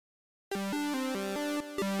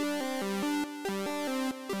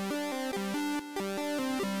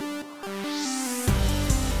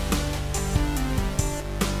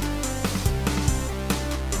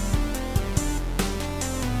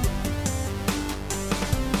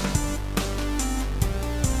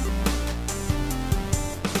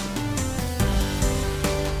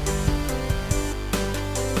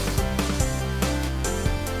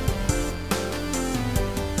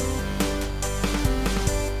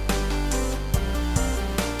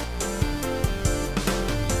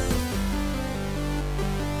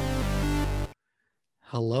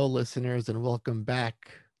Hello, listeners, and welcome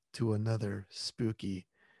back to another spooky,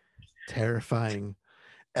 terrifying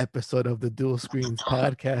episode of the Dual Screens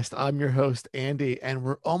podcast. I'm your host, Andy, and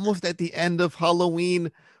we're almost at the end of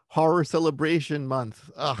Halloween horror celebration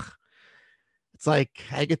month. Ugh, it's like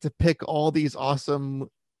I get to pick all these awesome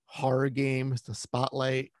horror games to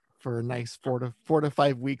spotlight for a nice 4 to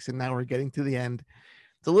 5 weeks, and now we're getting to the end.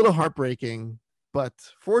 It's a little heartbreaking, but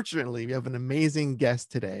fortunately, we have an amazing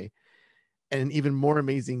guest today and an even more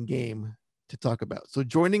amazing game to talk about. So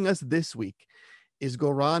joining us this week is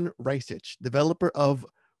Goran Rajsic, developer of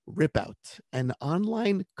Ripout, an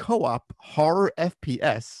online co-op horror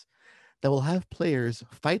FPS that will have players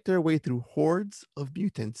fight their way through hordes of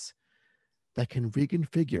mutants that can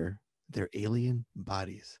reconfigure their alien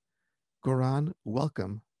bodies. Goran,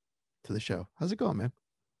 welcome to the show. How's it going, man?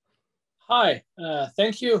 Hi,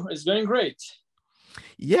 thank you. It's going great.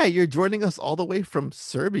 Yeah, you're joining us all the way from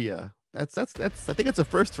Serbia. That's I think it's a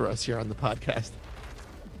first for us here on the podcast.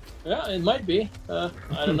 Yeah, it might be. I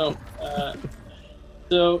don't know.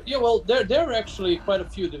 Well, there are actually quite a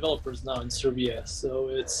few developers now in Serbia, so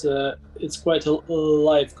it's quite a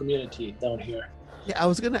live community down here. Yeah, I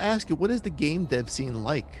was going to ask you, what is the game dev scene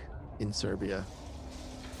like in Serbia?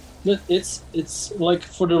 It's like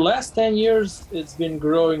for the last 10 years, it's been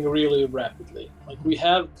growing really rapidly. Like we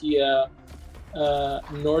have the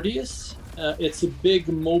Nordius. It's a big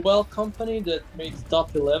mobile company that made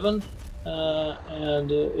top 11, and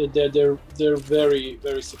they're very,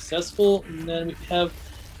 very successful. And then we have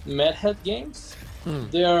Madhead Games.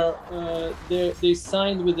 They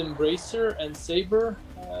signed with Embracer and Saber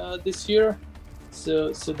this year,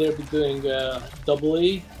 so they'll be doing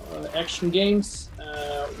AA action games.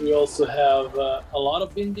 We also have a lot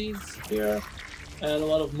of indies here and a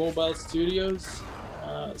lot of mobile studios.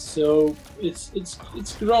 So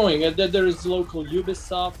it's growing. There is local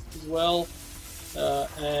Ubisoft as well,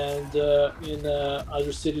 and in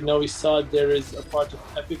other city, Novi Sad, there is a part of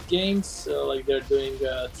Epic Games. Like they're doing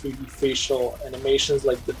 3D facial animations,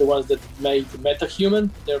 like the ones that made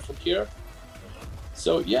MetaHuman. They're from here.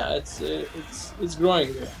 So yeah, it's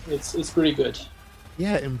growing. It's pretty good.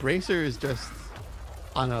 Yeah, Embracer is just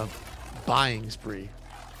on a buying spree.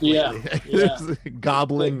 Yeah,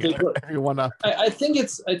 gobbling everyone up. I think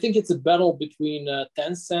it's a battle between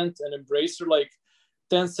Tencent and Embracer, like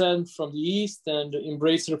Tencent from the east and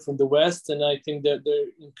Embracer from the west, and I think that they're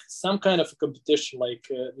in some kind of a competition. Like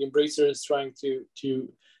the Embracer is trying to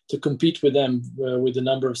compete with them with the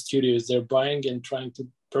number of studios they're buying and trying to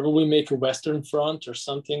probably make a Western front or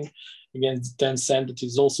something against Tencent that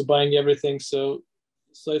is also buying everything. So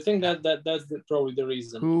I think that's probably the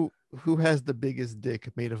reason. Who has the biggest dick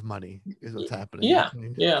made of money is what's happening. Yeah.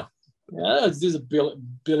 This is a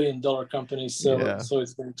billion-dollar company, so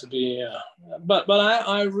it's going to be. But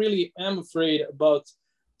I really am afraid about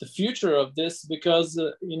the future of this because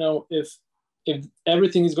if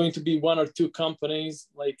everything is going to be one or two companies,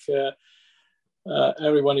 like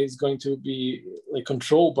everyone is going to be like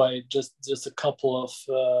controlled by just a couple of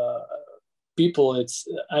people,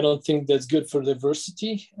 I don't think that's good for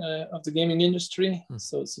diversity of the gaming industry.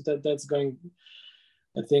 So that's going,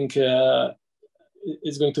 I think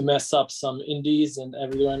it's going to mess up some indies and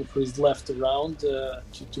everyone who is left around to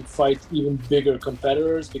fight even bigger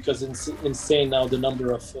competitors, because it's insane now the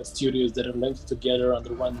number of studios that are linked together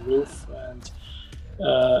under one roof, and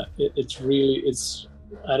it's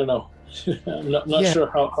I don't know. I'm not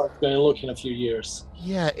sure how it's going to look in a few years.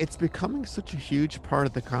 Yeah, it's becoming such a huge part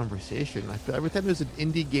of the conversation. I feel every time there's an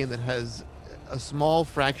indie game that has a small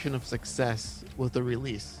fraction of success with the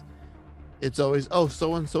release, it's always,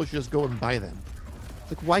 so-and-so should just go and buy them.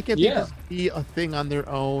 Like, why can't they just be a thing on their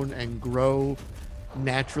own and grow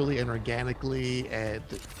naturally and organically? And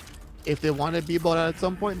if they want to be bought out at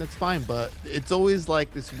some point, that's fine. But it's always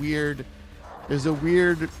like there's a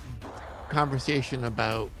weird conversation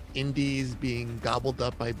about indies being gobbled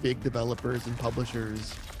up by big developers and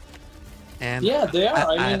publishers, and they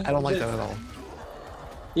are. I don't like that at all.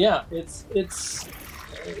 Yeah, it's it's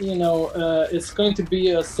going to be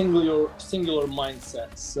a singular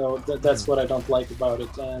mindset. So that's what I don't like about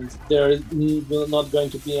it, and there is not going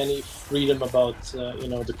to be any freedom about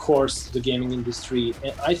the course of the gaming industry.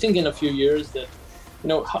 And I think in a few years that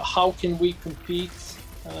how can we compete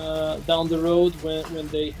down the road when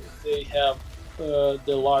they have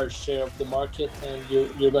the large share of the market, and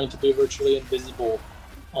you're going to be virtually invisible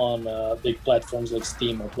on big platforms like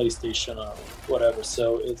Steam or PlayStation or whatever.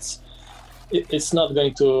 So it's not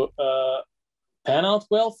going to pan out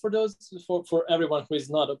well for everyone who is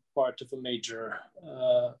not a part of a major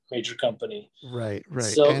company. Right.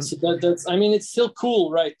 So that's, I mean, it's still cool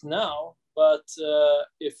right now, but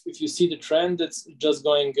if you see the trend, it's just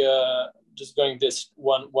going this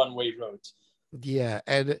one way road. Yeah,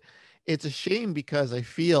 and it's a shame because I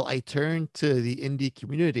feel I turn to the indie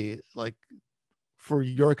community like for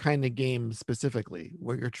your kind of game specifically,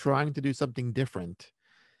 where you're trying to do something different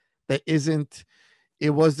that isn't,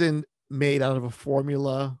 it wasn't made out of a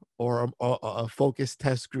formula or a focused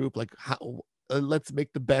test group. Like how let's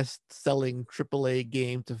make the best selling AAA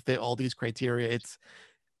game to fit all these criteria.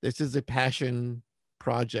 This is a passion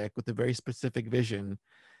project with a very specific vision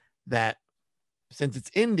that, since it's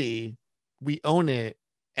indie, we own it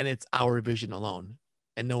and it's our vision alone,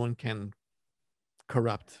 and no one can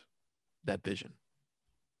corrupt that vision.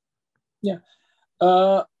 Yeah.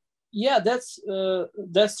 Yeah, that's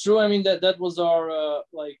true. I mean, that was our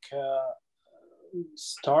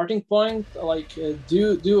starting point. Like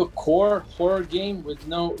do a core horror game with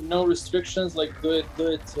no restrictions. Like do it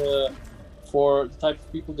for the type of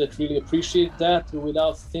people that really appreciate that,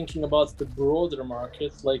 without thinking about the broader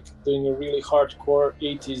market. Like doing a really hardcore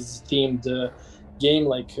 80s themed game,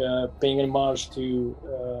 like paying homage to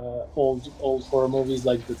old horror movies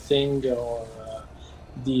like The Thing or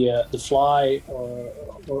the Fly, or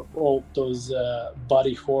all those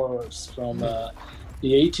body horrors from the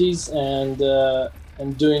 80s,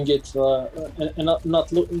 and doing it and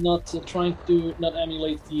not trying to not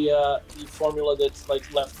emulate the formula that's like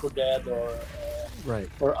Left 4 Dead or right,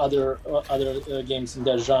 or other games in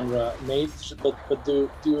that genre made, but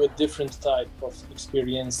do a different type of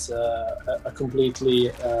experience, a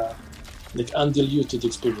completely like undiluted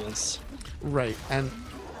experience. Right, and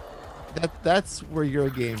that's where your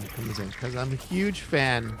game comes in, because I'm a huge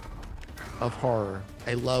fan of horror.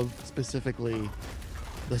 I love specifically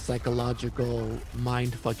the psychological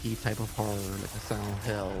mind-fucky type of horror, like a Silent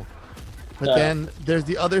Hill. But then there's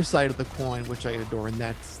the other side of the coin, which I adore, and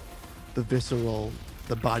that's the visceral,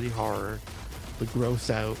 the body horror, the gross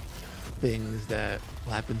out things that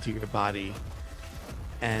will happen to your body.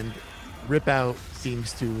 And Ripout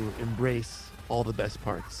seems to embrace all the best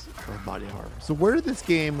parts of body horror. So where did this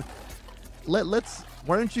game, let's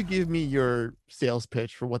why don't you give me your sales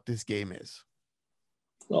pitch for what this game is?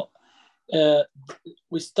 Well,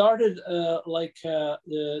 we started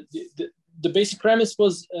the basic premise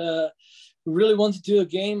was we really wanted to do a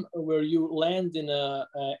game where you land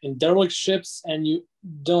in derelict ships and you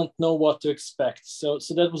don't know what to expect. So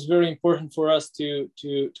that was very important for us to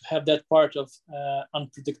have that part of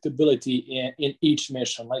unpredictability in each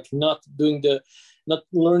mission, like not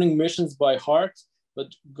learning missions by heart, but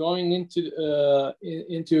going into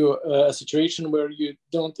a situation where you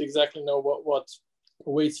don't exactly know what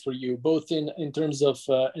awaits for you, both in terms of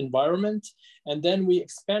environment. And then we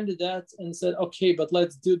expanded that and said, okay, but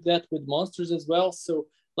let's do that with monsters as well. So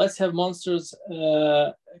let's have monsters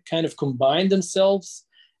kind of combine themselves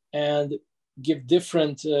and give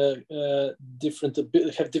different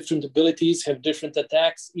abilities, have different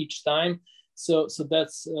attacks each time. So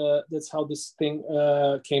that's how this thing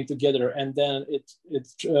came together, and then it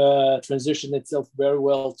transitioned itself very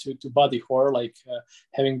well to body horror, like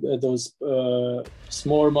having those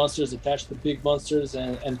smaller monsters attached to big monsters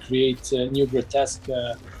and create new grotesque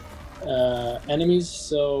enemies.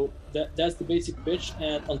 So that's the basic pitch,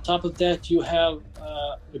 and on top of that, you have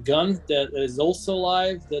a gun that is also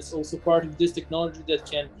live. That's also part of this technology that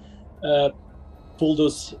can pull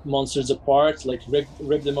those monsters apart, like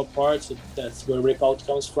rip them apart. So that's where Ripout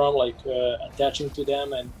comes from, like attaching to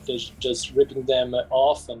them and just ripping them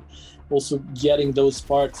off, and also getting those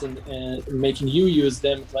parts and making you use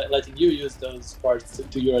them, letting you use those parts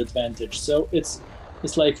to your advantage. So it's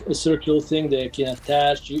like a circular thing. They can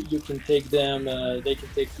attach, you can take them, they can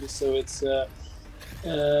take you. So it's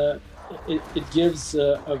it gives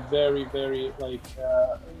a very very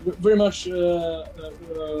much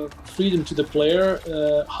freedom to the player,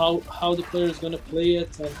 how the player is going to play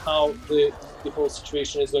it and how the whole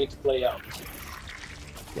situation is going to play out.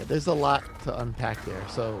 Yeah, there's a lot to unpack there.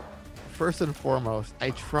 So first and foremost, I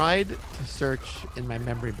tried to search in my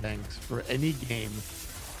memory banks for any game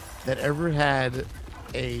that ever had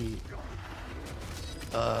a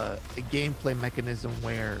gameplay mechanism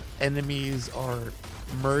where enemies are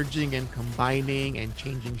merging and combining and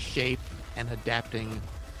changing shape and adapting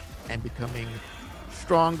and becoming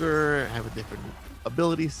stronger, have a different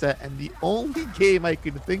ability set. And the only game I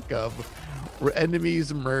could think of where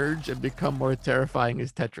enemies merge and become more terrifying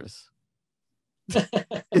is Tetris.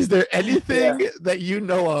 Is there anything that you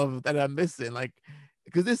know of that I'm missing? Like,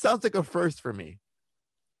 because this sounds like a first for me.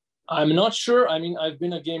 I'm not sure. I mean, I've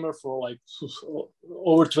been a gamer for like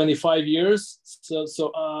over 25 years.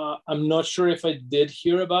 So I'm not sure if I did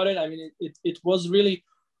hear about it. I mean, it was really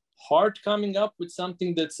hard coming up with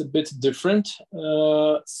something that's a bit different.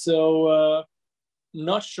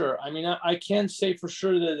 Not sure. I mean, I can't say for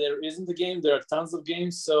sure that there isn't a game. There are tons of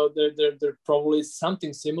games, so there probably is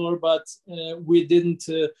something similar, but we didn't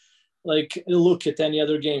like look at any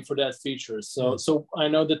other game for that feature. So I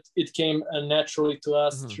know that it came naturally to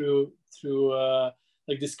us through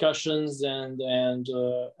like discussions and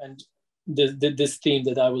this theme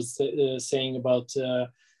that I was saying about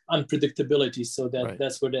unpredictability. So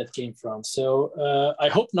that's where that came from. So I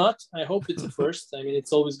hope not. I hope it's a first. I mean,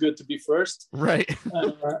 it's always good to be first. Right.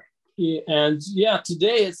 And yeah,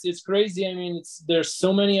 today it's crazy. I mean, there's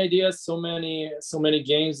so many ideas, so many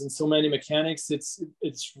games, and so many mechanics. It's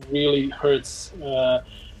really hurts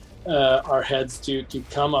our heads to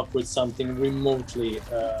come up with something remotely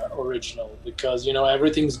original, because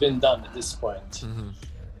everything's been done at this point.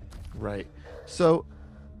 Right. So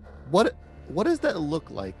what does that look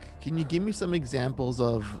like? Can you give me some examples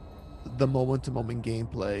of the moment-to-moment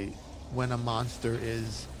gameplay when a monster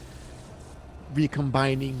is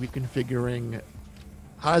recombining, reconfiguring?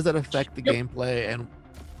 How does that affect the gameplay, and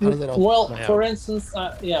how does that all play out? For instance,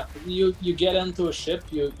 you get into a ship,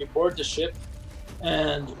 you board the ship,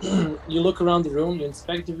 and you look around the room, you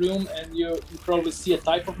inspect the room, and you probably see a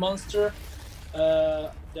type of monster,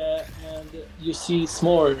 and you see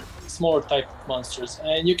smaller type of monsters,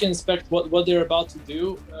 and you can inspect what they're about to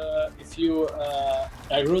do. If you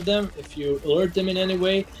aggro them, if you alert them in any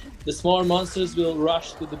way, the smaller monsters will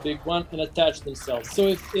rush to the big one and attach themselves.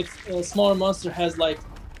 So if a smaller monster has like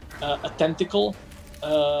a tentacle,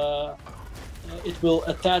 it will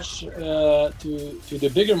attach to the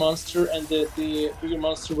bigger monster, and the bigger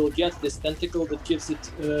monster will get this tentacle that gives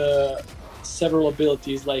it several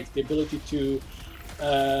abilities, like the ability to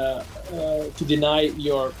deny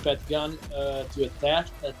your pet gun, to attack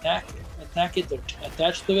it, or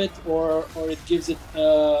attach to it, or it gives it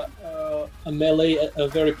a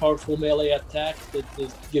very powerful melee attack that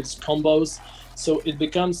gives combos. So it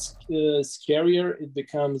becomes scarier, it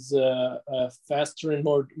becomes faster and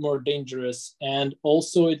more dangerous, and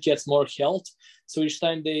also it gets more health. So each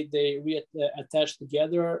time they attach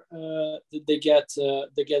together, they get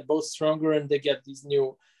both stronger, and they get these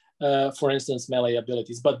new, for instance, melee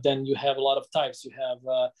abilities. But then you have a lot of types. You have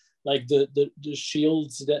like the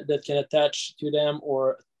shields that can attach to them,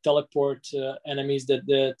 or teleport enemies that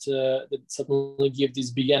suddenly give these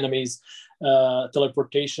big enemies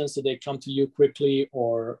teleportation, so they come to you quickly,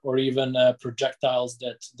 or even projectiles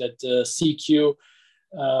that seek you,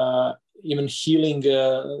 even healing,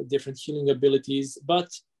 different healing abilities. But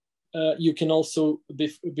you can also,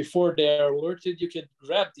 before they are alerted, you can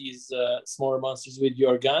grab these smaller monsters with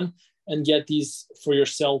your gun and get these for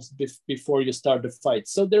yourself before you start the fight.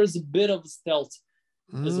 So there's a bit of stealth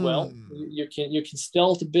as well. You can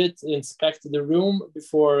stealth a bit, inspect the room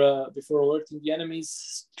before alerting the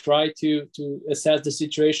enemies, try to assess the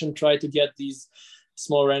situation, try to get these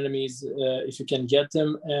smaller enemies if you can get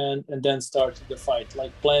them, and then start the fight.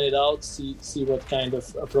 Like, plan it out, see what kind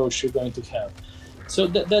of approach you're going to have. So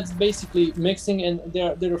that's basically mixing, and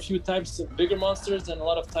there are a few types of bigger monsters and a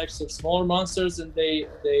lot of types of smaller monsters, and they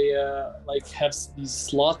like have these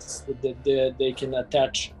slots that they can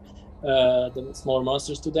attach the smaller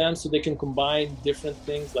monsters to them, so they can combine different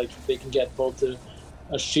things. Like they can get both a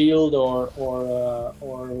shield or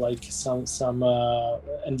like some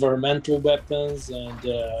environmental weapons and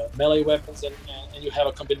melee weapons, and you have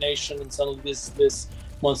a combination, and suddenly this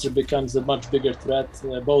monster becomes a much bigger threat,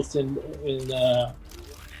 both in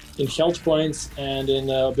health points and in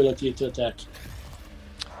ability to attack.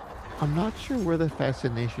 I'm not sure where the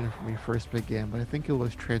fascination for me first began, but I think it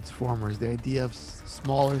was Transformers. The idea of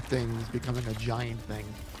smaller things becoming a giant thing.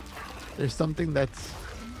 There's something that's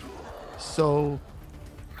so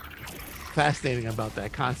fascinating about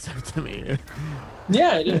that concept to me.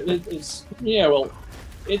 Yeah, it's well,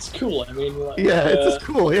 it's cool. I mean, like, it's just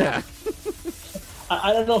cool. Yeah.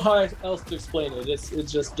 I don't know how else to explain it. It's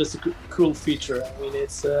just a cool feature. I mean,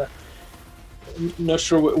 it's not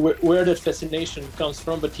sure where that fascination comes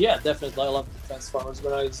from, but yeah, definitely I love the Transformers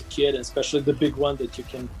when I was a kid, especially the big one that you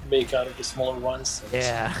can make out of the smaller ones. And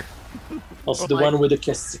yeah. Also, the one with the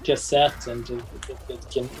cassette, and that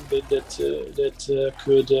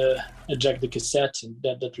could eject the cassette, and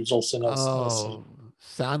that was also nice. Oh,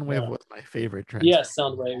 Soundwave was my favorite Transformer. Yeah,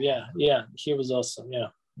 Soundwave. Yeah, he was awesome. Yeah.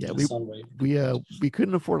 Yeah, we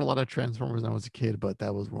couldn't afford a lot of Transformers when I was a kid, but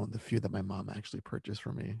that was one of the few that my mom actually purchased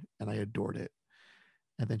for me, and I adored it.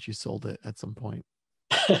 And then she sold it at some point.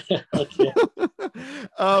 Okay.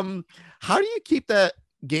 How do you keep that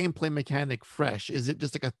gameplay mechanic fresh? Is it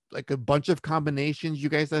just like a bunch of combinations you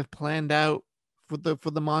guys have planned out for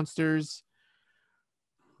the monsters?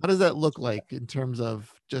 How does that look like in terms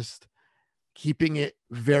of just keeping it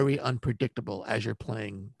very unpredictable as you're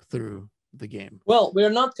playing through the game? Well, we're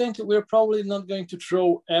probably not going to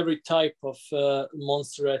throw every type of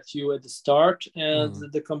monster at you at the start, and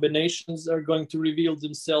the combinations are going to reveal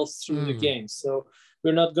themselves through the game. So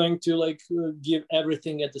we're not going to give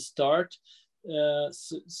everything at the start.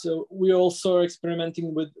 So we also are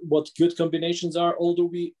experimenting with what good combinations are, although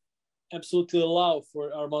we absolutely allow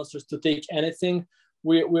for our monsters to take anything.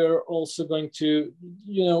 We're also going to,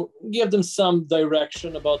 give them some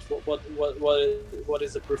direction about what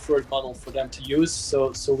is a preferred model for them to use.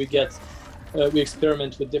 So we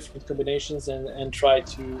experiment with different combinations and try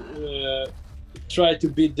to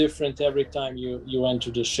be different every time you enter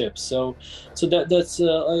the ship. So that's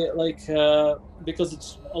because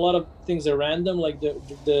it's a lot of things are random, like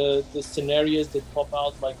the scenarios that pop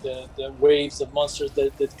out, like the waves of monsters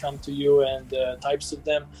that come to you and the types of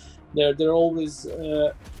them. They're always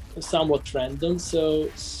somewhat random, so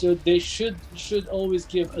they should always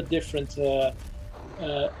give a different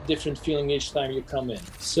feeling each time you come in.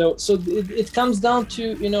 So it comes down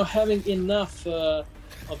to having enough of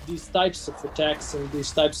these types of attacks and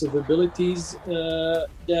these types of abilities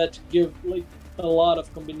that give a lot of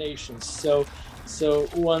combinations. So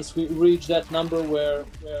once we reach that number where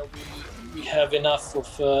we have enough of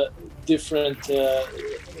different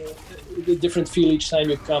feel each time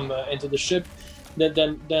you come into the ship,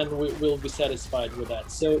 then we will be satisfied with that.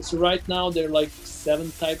 So right now there are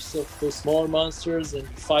 7 types of smaller monsters and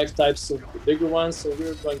 5 types of the bigger ones. So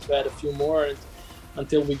we're going to add a few more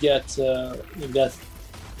until we get that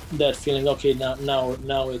feeling. Okay,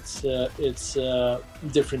 now it's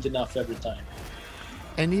different enough every time.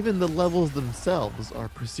 And even the levels themselves are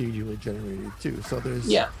procedurally generated too. So there's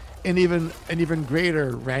an even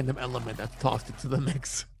greater random element that's tossed into the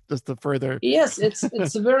mix just to further. Yes, it's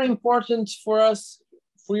very important for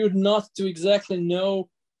you not to exactly know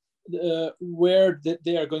where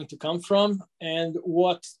they are going to come from and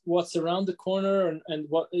what's around the corner and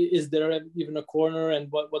what is there even a corner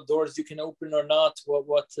and what doors you can open or not.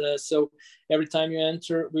 So every time you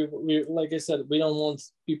enter, we like I said, we don't want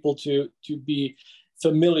people to be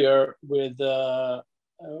familiar with the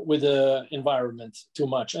environment too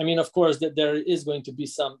much. I mean, of course, that there is going to be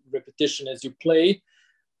some repetition as you play,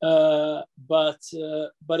 but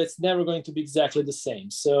it's never going to be exactly the same.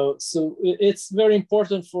 So it's very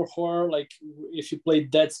important for horror, like if you play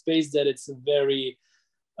Dead Space, that it's a very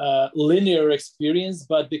linear experience.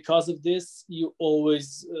 But because of this, you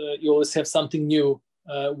always have something new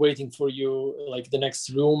waiting for you, like the next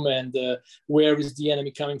room, and where is the enemy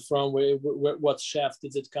coming from, where what shaft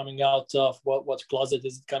is it coming out of, what closet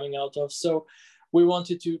is it coming out of. So we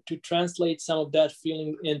wanted to translate some of that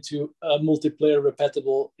feeling into a multiplayer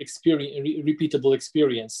repeatable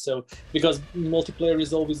experience. So because multiplayer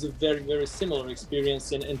is always a very, very similar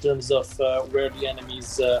experience in terms of where the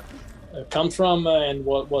enemies come from and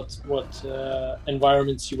what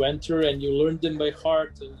environments you enter, and you learn them by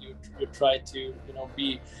heart, and you try to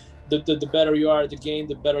be the better you are at the game,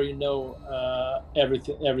 the better you know every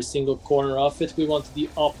single corner of it. We want the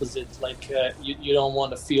opposite, like you don't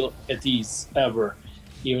want to feel at ease ever,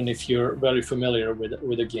 even if you're very familiar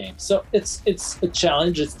with the game. So it's a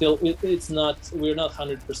challenge. It's not, we're not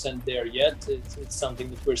 100% there yet. It's something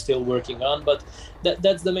that we're still working on, but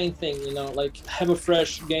that's the main thing, like have a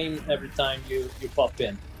fresh game every time you pop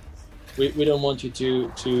in. We don't want you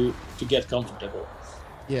to get comfortable.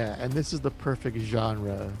 Yeah, and this is the perfect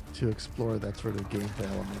genre to explore that sort of gameplay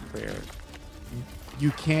element where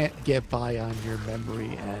you can't get by on your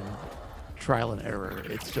memory and trial and error.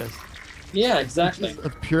 It's just exactly. It's just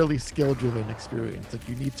a purely skill-driven experience. Like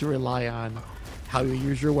you need to rely on how you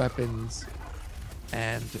use your weapons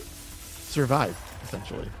and survive,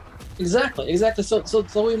 essentially. Exactly.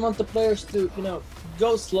 So we want the players to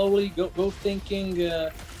go slowly, go thinking.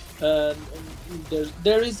 There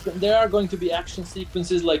are going to be action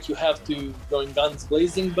sequences, like you have to go in guns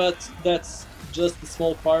blazing, but that's just a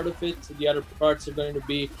small part of it. The other parts are going to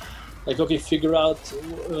be like, okay, figure out,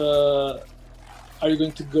 are you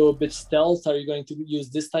going to go a bit stealth? Are you going to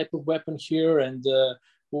use this type of weapon here? And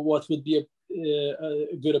what would be a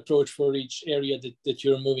good approach for each area that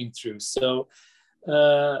you're moving through? So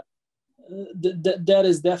that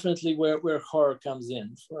is definitely where horror comes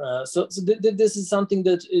in. This is something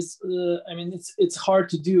that is, I mean, it's hard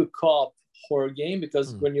to do a co-op horror game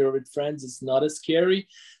because when you're with friends, it's not as scary.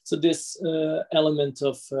 So this element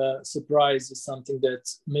of surprise is something that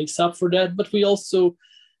makes up for that. But we also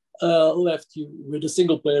left you with a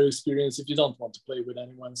single player experience if you don't want to play with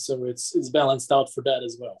anyone. So it's balanced out for that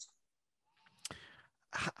as well.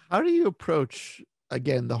 How do you approach,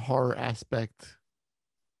 again, the horror aspect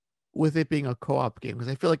with it being a co-op game?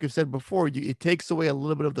 Because I feel like you've said before, it takes away a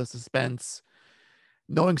little bit of the suspense,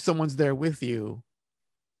 knowing someone's there with you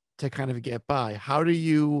to kind of get by. How do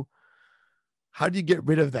you get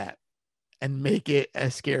rid of that and make it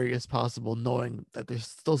as scary as possible, knowing that there's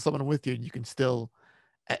still someone with you and you can still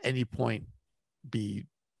at any point be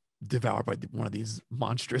devoured by one of these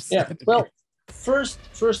monstrous Yeah. enemies? Well,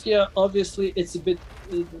 first, yeah. Obviously, it's a bit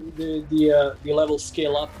the levels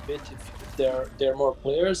scale up a bit if there are more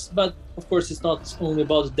players. But of course, it's not only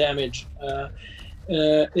about damage.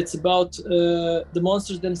 It's about the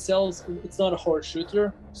monsters themselves. It's not a horde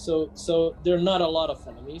shooter, so there are not a lot of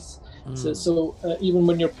enemies. So even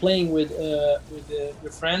when you're playing with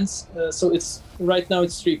your friends, so it's right now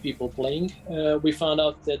it's 3 people playing. We found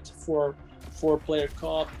out that for 4-player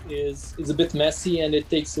co-op is a bit messy and it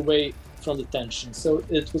takes away from the tension. So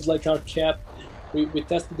it was like our cap. We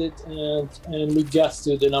tested it and we got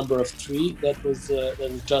to the number of 3. That was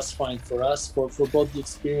just fine for us for both the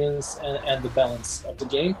experience and the balance of the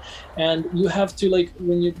game. And you have to, like,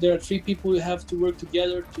 when there are 3 people, you have to work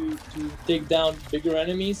together to take down bigger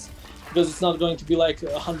enemies, because it's not going to be like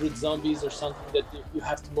 100 zombies or something that you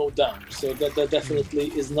have to mow down. So that definitely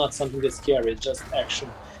is not something that's scary. It's just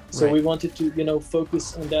action. So we wanted to,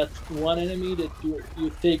 focus on that one enemy that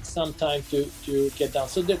you take some time to get down.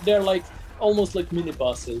 So they're like almost like mini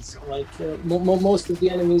bosses. Like most of the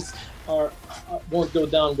enemies won't go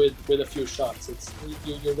down with a few shots.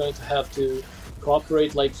 You're going to have to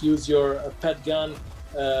cooperate, like use your pet gun,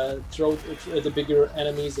 throw at the bigger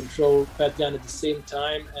enemies and throw pet gun at the same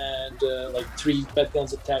time, and like 3 pet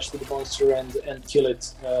guns attached to the monster and kill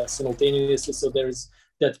it simultaneously. So there's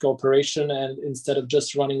that cooperation, and instead of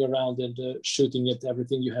just running around and shooting at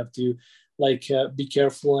everything, you have to be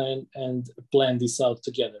careful and plan this out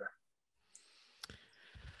together.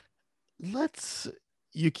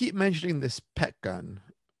 You keep mentioning this pet gun,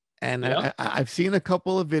 and yeah. I've seen a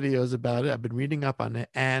couple of videos about it. I've been reading up on it,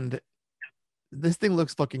 and this thing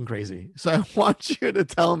looks fucking crazy. So I want you to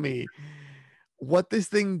tell me what this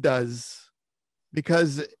thing does,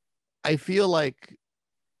 because I feel like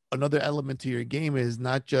another element to your game is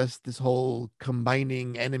not just this whole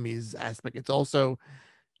combining enemies aspect. It's also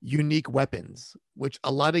unique weapons, which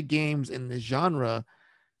a lot of games in this genre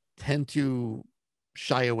tend to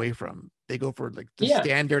shy away from. They go for like the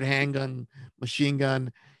standard handgun, machine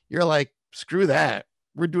gun. You're like, screw that.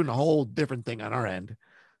 We're doing a whole different thing on our end.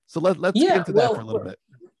 So let's get into that for a little bit.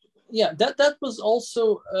 Yeah, that was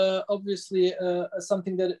also obviously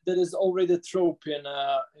something that is already a trope in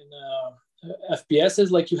FPS.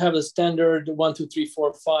 Is like you have a standard 1, 2, 3,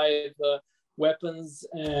 4, 5 weapons,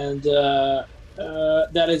 and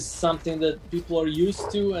that is something that people are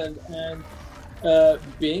used to. And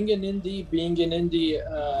being an indie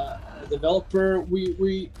developer,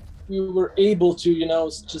 we were able to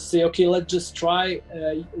just say, okay, let's just try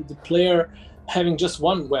the player having just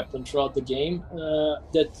one weapon throughout the game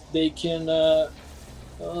that they can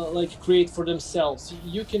create for themselves.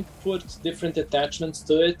 You can put different attachments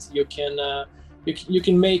to it. You can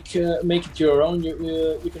make it your own.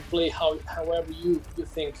 You can play however you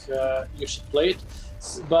think you should play it.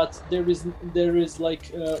 But there is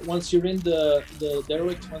like once you're in the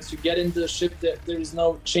derelict, once you get in the ship, there is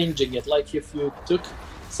no changing it. Like if you took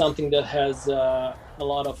something that has a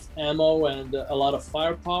lot of ammo and a lot of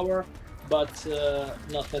firepower, but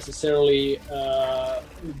not necessarily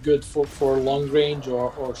good for long range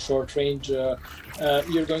or short range,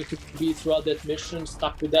 you're going to be throughout that mission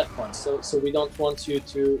stuck with that one. So we don't want you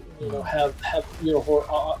to have your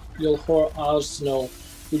whole arsenal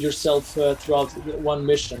with yourself throughout one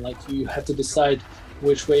mission. Like you have to decide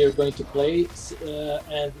which way you're going to play,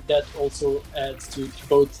 and that also adds to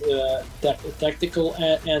both tactical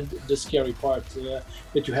and the scary part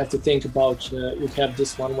that you have to think about. You have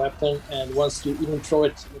this one weapon, and once you even throw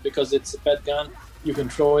it, because it's a pet gun, you can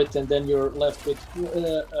throw it, and then you're left with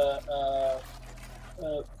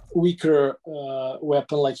weaker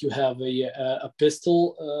weapon, like you have a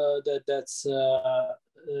pistol that's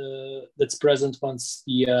present once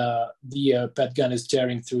the pet gun is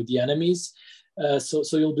tearing through the enemies. So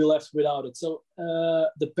you'll be left without it. So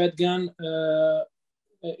the pet gun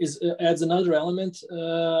adds another element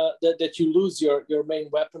that you lose your main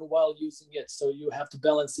weapon while using it. So you have to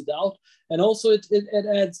balance it out, and also it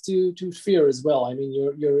adds to fear as well. I mean,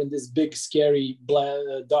 you're in this big, scary,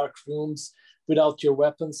 dark rooms without your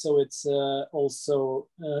weapon. So it's also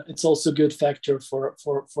a good factor for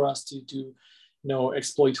us to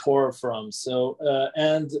exploit horror from. So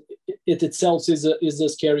and it itself is a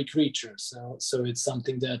scary creature. So it's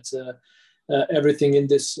something that everything in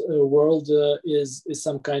this world is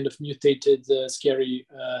some kind of mutated scary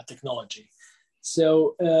technology.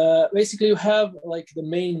 So basically, you have like the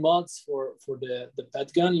main mods for the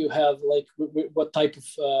pet gun. You have like what type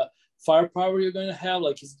of firepower you're going to have.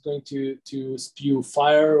 Like, is it going to spew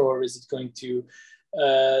fire, or is it going to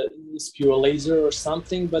spew a laser or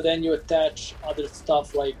something? But then you attach other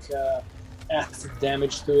stuff like acid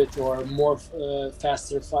damage to it, or more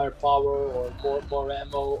faster firepower, or more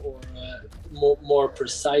ammo, or more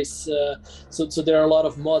precise. So there are a lot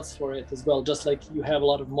of mods for it as well. Just like you have a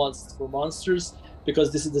lot of mods for monsters,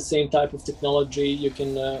 because this is the same type of technology. You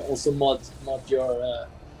can also mod your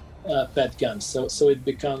pet guns. So it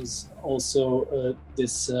becomes also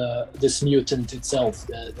this mutant itself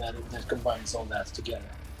that combines all that together.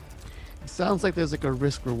 It sounds like there's like a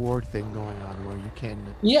risk reward thing going on where you can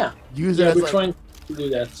use it as we're like, trying to do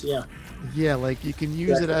that. Yeah, like you can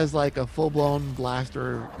use it as like a full-blown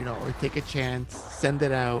blaster, or take a chance, send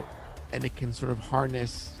it out, and it can sort of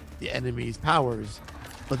harness the enemy's powers,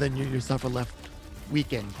 but then you yourself are left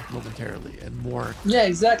weakened momentarily and more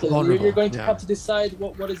exactly vulnerable. You're going to have to decide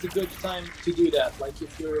what is a good time to do that. Like,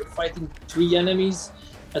 if you're fighting 3 enemies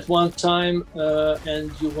at one time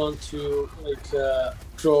and you want to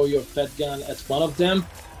throw your pet gun at one of them,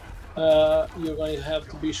 you're going to have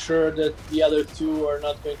to be sure that the other 2 are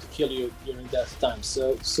not going to kill you during that time.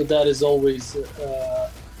 So that is always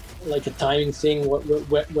like a timing thing,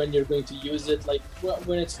 when you're going to use it. Like,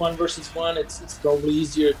 when it's 1 versus 1, it's probably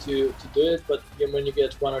easier to do it, but when you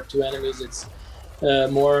get 1 or 2 enemies, it's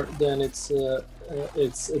more than it's a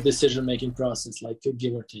decision-making process, like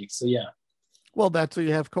give or take. So well, that's where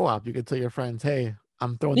you have co-op. You can tell your friends, hey,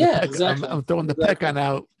 I'm throwing exactly. I'm throwing the pet gun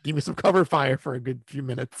out, give me some cover fire for a good few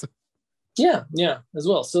minutes. As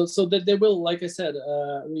well. So that they will, like I said,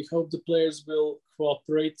 we hope the players will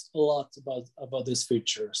cooperate a lot about this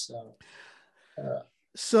feature.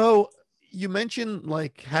 So you mentioned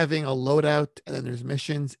like having a loadout and then there's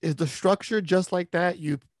missions. Is the structure just like that?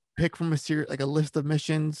 You pick from a series, like a list of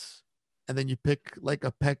missions, and then you pick like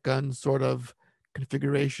a pet gun sort of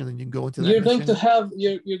configuration, and you can go into that you're mission? going to have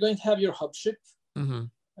you're going to have your hub ship. Mm-hmm.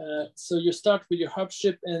 So you start with your hub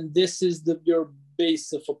ship, and this is your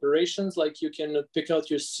base of operations. Like, you can pick out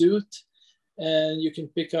your suit, and you can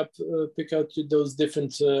pick out those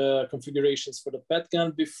different configurations for the pet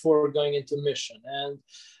gun before going into mission. And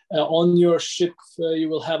on your ship, you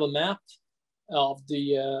will have a map of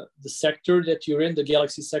the sector that you're in, the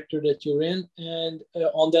galaxy sector that you're in, and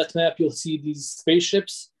on that map you'll see these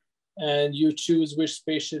spaceships, and you choose which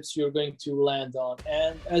spaceships you're going to land on.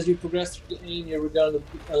 And as you progress through the game, you're going to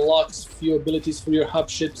unlock a few abilities for your hub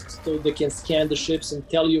ships, so they can scan the ships and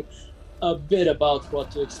tell you a bit about what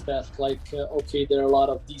to expect. Like, okay, there are a lot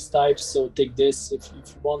of these types, so take this if you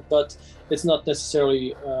want, but it's not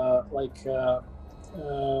necessarily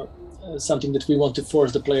something that we want to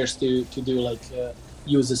force the players to do, like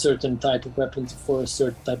use a certain type of weapon for a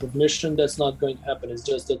certain type of mission. That's not going to happen. It's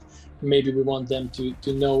just that maybe we want them to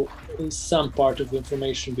know some part of the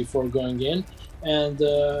information before going in, and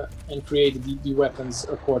create the weapons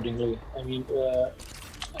accordingly. I mean,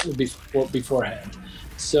 beforehand.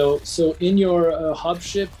 So in your hub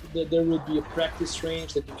ship, there will be a practice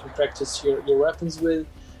range that you can practice your weapons with,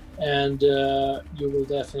 and you will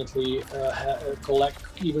definitely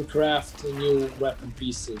craft new weapon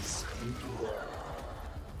pieces in there.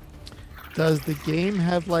 Does the game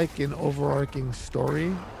have like an overarching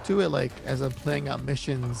story to it? Like, as I'm playing out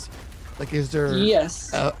missions, like, is there a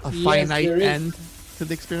finite end to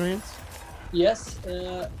the experience? Yes,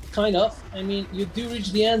 kind of. I mean, you do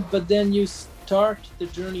reach the end, but then you start the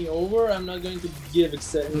journey over. I'm not going to give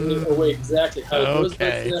away exactly how it goes,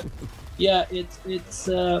 but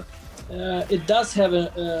it does have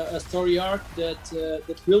a story arc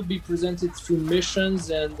that will be presented through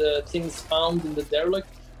missions and things found in the derelict.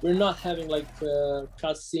 We're not having like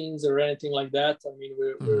cutscenes or anything like that. I mean,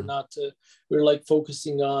 we're not. We're like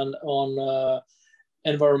focusing on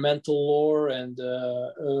environmental lore and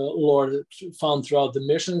lore found throughout the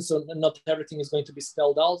mission. So not everything is going to be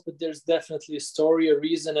spelled out, but there's definitely a story, a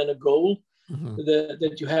reason, and a goal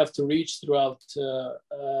that you have to reach throughout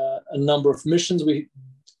a number of missions. We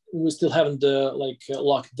still haven't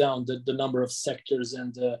locked down the number of sectors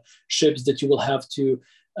and ships that you will have to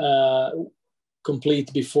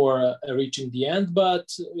complete before reaching the end,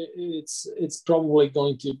 but it's probably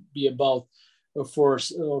going to be about 4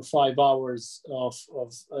 or 5 hours of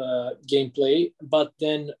gameplay. But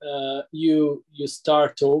then you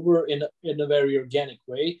start over in a very organic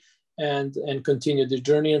way and continue the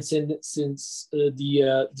journey. And since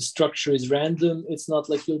the structure is random, it's not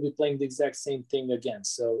like you'll be playing the exact same thing again.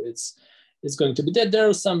 So it's going to be that there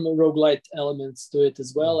are some roguelite elements to it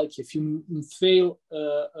as well. Like, if you fail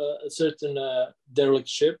a certain derelict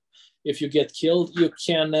ship, if you get killed, you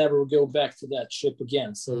can never go back to that ship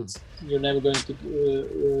again. So you're never going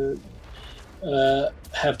to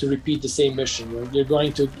have to repeat the same mission. You're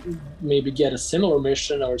going to maybe get a similar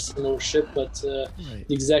mission or a similar ship, but the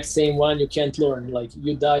exact same one you can't learn. Like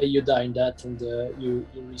you die in that, and you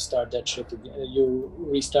restart that ship again. You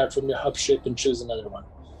restart from your hub ship and choose another one.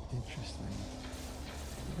 Interesting.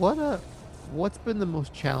 What's been the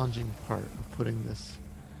most challenging part of putting this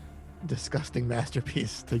disgusting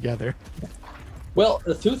masterpiece together? Well,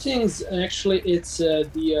 two things actually. It's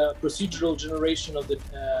the procedural generation of the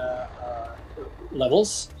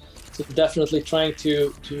levels. So definitely trying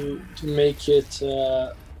to make it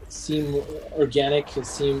seem organic,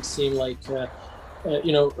 seem like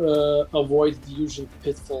avoid the usual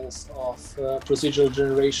pitfalls of procedural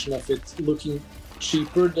generation, of it looking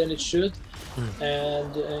cheaper than it should,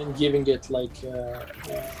 and giving it like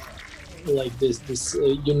this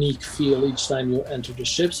unique feel each time you enter the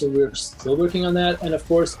ship. So we're still working on that, and of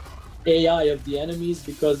course AI of the enemies,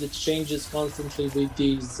 because it changes constantly with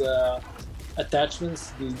these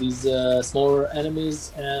attachments, these smaller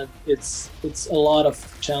enemies, and it's a lot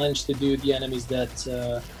of challenge to do the enemies that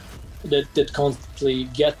constantly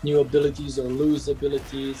get new abilities or lose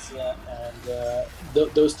abilities, and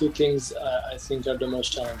those two things I think are the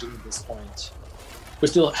most challenging at this point. We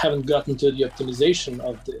still haven't gotten to the optimization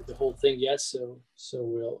of the whole thing yet, so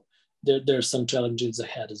there's some challenges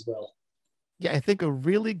ahead as well. Yeah, I think a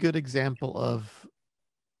really good example of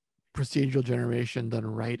procedural generation done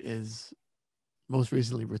right is most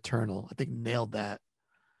recently Returnal. I think nailed that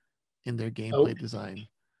in their gameplay design.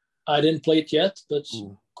 I didn't play it yet, but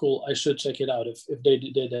cool. I should check it out if they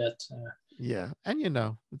did that. Yeah,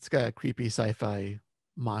 and it's got creepy sci-fi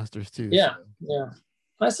monsters too. Yeah, so. Yeah.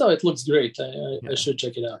 I saw it looks great. I should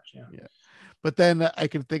check it out. Yeah. But then I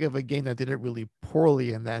can think of a game that did it really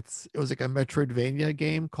poorly, and it was like a Metroidvania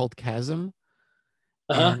game called Chasm.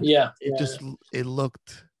 It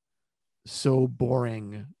looked so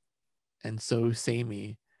boring and so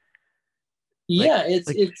samey. Yeah,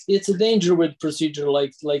 it's a danger with procedure,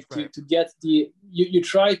 like to get you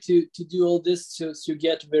try to do all this so you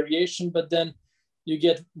get variation, but then you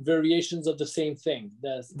get variations of the same thing.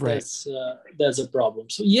 That's a problem.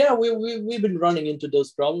 So yeah, we've been running into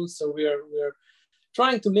those problems. So we're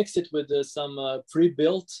trying to mix it with some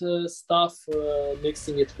pre-built stuff,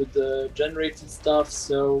 mixing it with the generated stuff.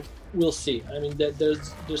 So we'll see. I mean,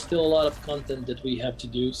 there's still a lot of content that we have to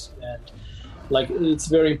do, and like it's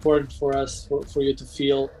very important for us for you to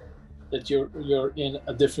feel that you're in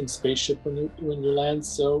a different spaceship when you land.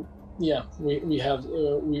 So yeah, we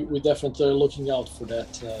definitely are looking out for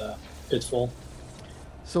that pitfall.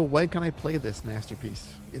 So when can I play this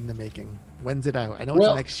masterpiece in the making? When's it out? I know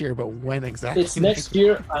it's next year, but when exactly? It's next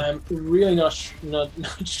year. I'm really not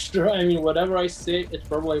sure. I mean, whatever I say, it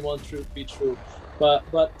probably won't be true,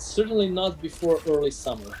 but certainly not before early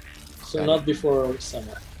summer. So not before early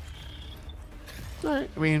summer. Right.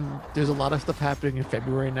 I mean, there's a lot of stuff happening in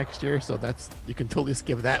February next year, so you can totally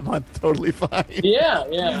skip that month. Totally fine. Yeah,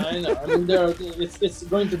 I know. I mean, it's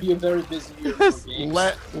going to be a very busy year for games.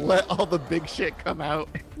 Let all the big shit come out.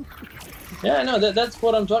 Yeah, I know. That's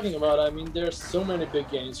what I'm talking about. I mean, there's so many big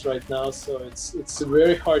games right now, so it's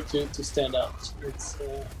very hard to stand out.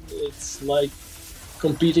 It's like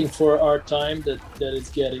competing for our time that is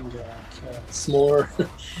getting smaller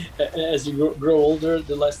as you grow older.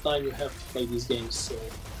 The less time you have to play these games. So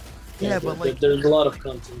but there's a lot of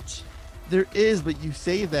content. There is, but you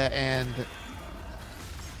say that, and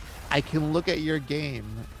I can look at your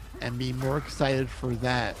game and be more excited for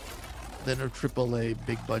that than a AAA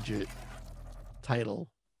big budget title.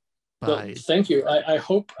 Well, thank you. I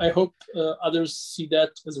hope others see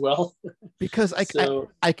that as well. Because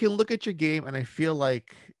I can look at your game and I feel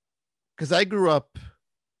like, because I grew up,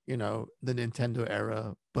 the Nintendo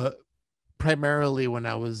era, but primarily when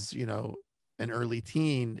I was, an early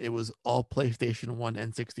teen, it was all PlayStation 1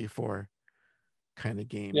 and 64 kind of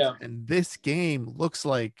games. Yeah. And this game looks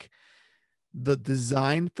like the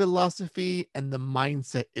design philosophy and the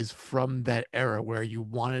mindset is from that era where you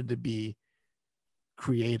wanted to be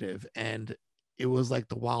creative, and it was like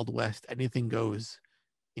the Wild West. Anything goes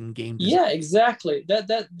in game design. Yeah, exactly.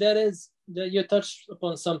 That you touched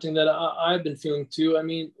upon something that I've been feeling too. I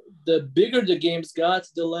mean, the bigger the games got,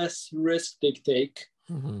 the less risk they take,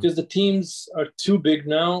 because the teams are too big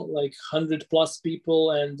now, like 100+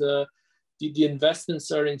 people, and the investments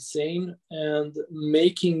are insane, and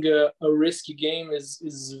making a risky game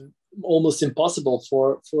is almost impossible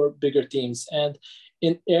for bigger teams. And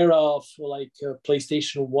in era of like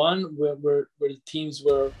PlayStation 1, where the teams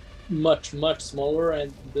were much smaller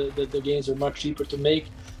and the games were much cheaper to make,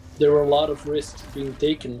 there were a lot of risks being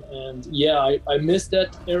taken, and I missed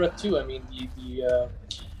that era too. I mean,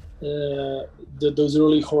 those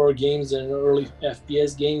early horror games and early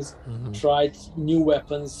FPS games tried new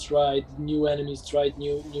weapons, tried new enemies, tried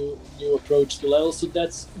new approach to levels. So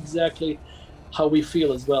that's exactly how we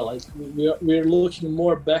feel as well. Like we're looking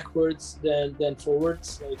more backwards than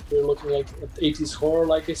forwards. Like we're looking like at 80s horror,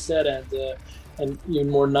 like I said, and even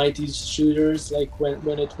more 90s shooters. Like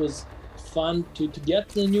when it was fun to get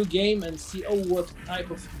the new game and see, what type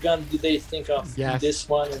of gun did they think of this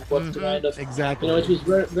one, and what kind of, exactly. It was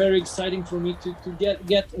very, very exciting for me to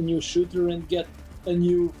get a new shooter and get a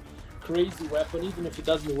new crazy weapon, even if it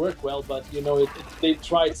doesn't work well. But they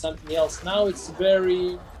tried something else. Now it's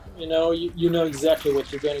very, you know exactly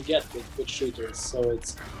what you're going to get with shooters. So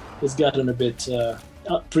it's gotten a bit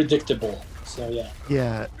predictable. So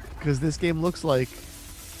yeah, because this game looks like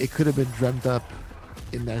it could have been dreamt up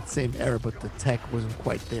in that same era, but the tech wasn't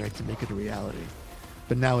quite there to make it a reality.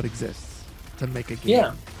 But now it exists to make a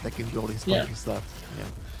game that can do all these funky stuff.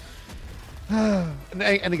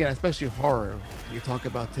 And again, especially horror, you talk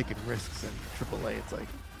about taking risks in AAA. It's like,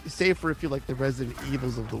 save for if you like the Resident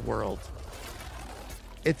Evils of the world.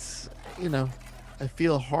 It's, I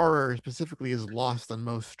feel horror specifically is lost on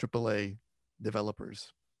most AAA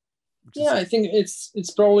developers. I think it's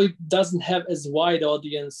probably doesn't have as wide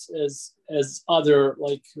audience as other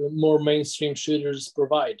like more mainstream shooters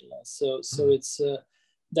provide. So it's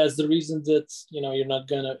that's the reason that you're not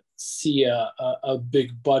gonna see a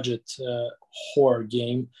big budget horror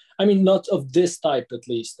game. I mean, not of this type at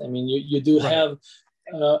least. I mean, you do have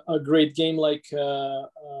a great game like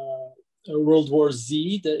World War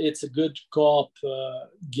Z. That it's a good co-op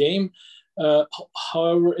game.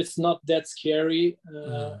 However, it's not that scary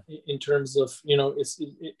in terms of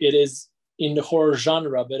it is in the horror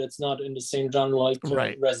genre, but it's not in the same genre like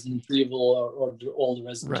Resident Evil or the old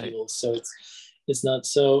Resident Evil. So it's not.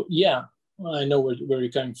 So I know where you're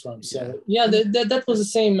coming from. So that was the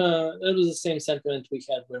same. That was the same sentiment we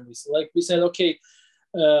had when we said, okay,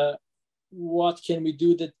 what can we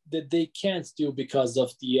do that they can't do because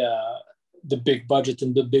of the big budget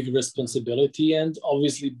and the big responsibility? And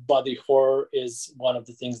obviously body horror is one of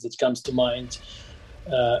the things that comes to mind.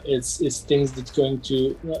 It's things that's going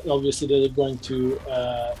to, obviously they're going to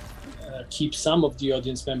keep some of the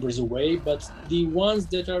audience members away, but the ones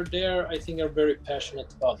that are there, I think, are very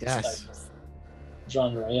passionate about this type of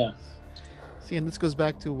genre. See, and this goes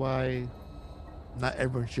back to why not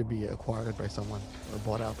everyone should be acquired by someone or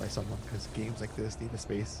bought out by someone, because games like this need a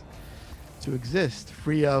space to exist,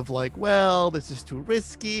 free of like, well, this is too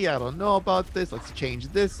risky, I don't know about this, let's change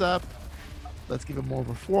this up, let's give it more of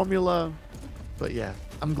a formula. But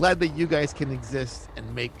I'm glad that you guys can exist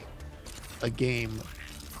and make a game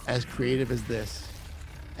as creative as this,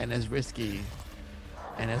 and as risky,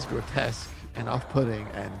 and as grotesque and off-putting,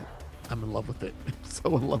 and I'm in love with it. I'm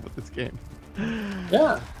so in love with this game.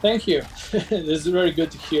 Thank you. This is very good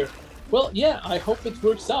to hear. Well, I hope it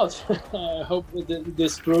works out. I hope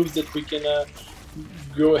this proves that we can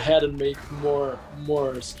go ahead and make more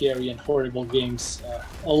scary and horrible games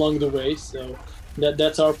along the way. So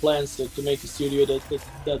that's our plan. So to make a studio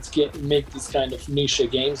that's make this kind of niche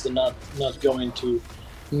games and not go into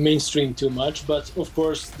mainstream too much. But of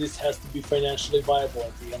course, this has to be financially viable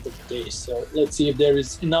at the end of the day. So let's see if there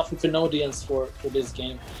is enough of an audience for this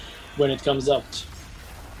game when it comes out.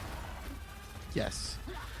 Yes.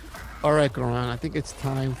 All right, Goran, I think it's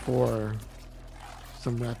time for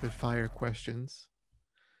some rapid fire questions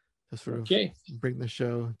to sort of bring the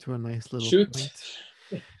show to a nice little point.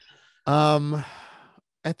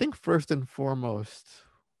 I think first and foremost,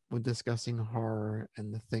 when discussing horror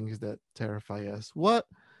and the things that terrify us, what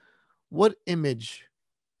image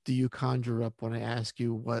do you conjure up when I ask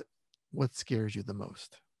you what scares you the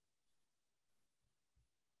most?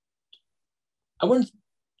 I wouldn't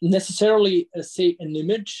necessarily say an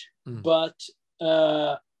image, but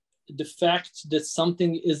the fact that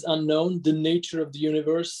something is unknown, the nature of the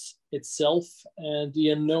universe itself, and the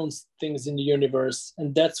unknown things in the universe.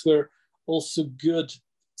 And that's where also good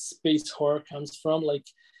space horror comes from. Like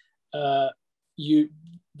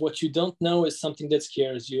what you don't know is something that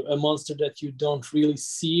scares you, a monster that you don't really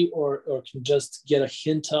see or can just get a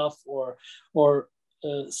hint of, or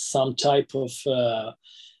some type of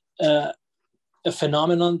a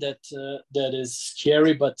phenomenon that is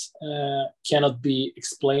scary but cannot be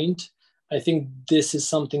explained. I think this is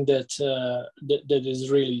something that is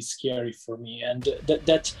really scary for me, and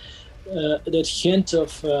that hint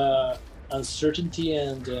of uncertainty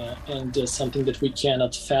and something that we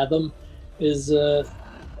cannot fathom is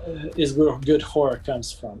where good horror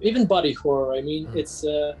comes from. Even body horror. I mean, it's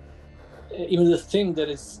even the thing that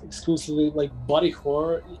is exclusively like body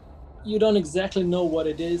horror, you don't exactly know what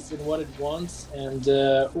it is and what it wants and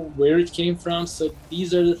where it came from. So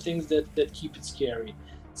these are the things that keep it scary.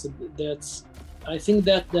 So that's, I think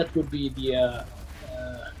that would be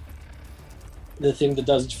the thing that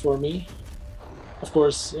does it for me. Of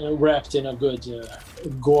course, wrapped in a good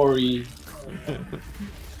gory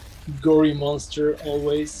gory monster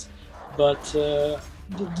always, but the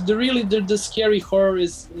scary horror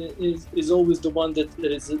is always the one that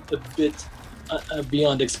is a bit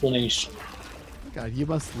beyond explanation. God, you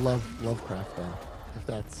must love Lovecraft then. If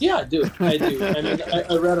that's Yeah, I do. I do. I mean,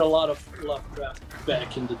 I read a lot of Lovecraft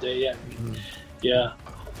back in the day. I mean, yeah.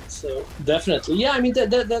 So definitely, yeah. I mean,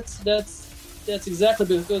 that's exactly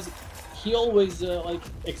because he always like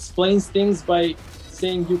explains things by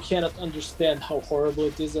saying you cannot understand how horrible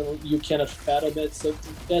it is and you cannot fathom it. So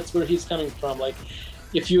that's where he's coming from. Like,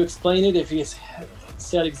 if you explain it, if he's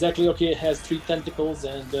said exactly, okay, it has 3 tentacles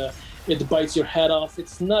and it bites your head off,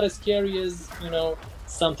 it's not as scary as,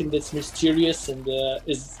 something that's mysterious and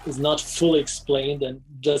is not fully explained and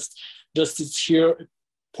just it's here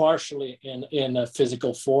partially in a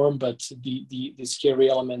physical form, but the scary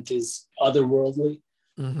element is otherworldly.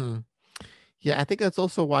 Mm-hmm. Yeah, I think that's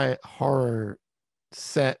also why horror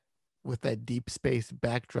set with that deep space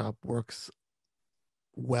backdrop works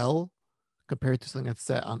well compared to something that's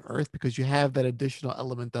set on Earth, because you have that additional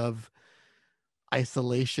element of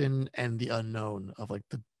isolation and the unknown of like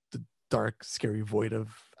the dark, scary void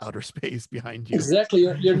of outer space behind you. Exactly.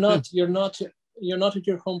 You're not at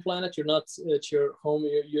your home planet. You're not at your home.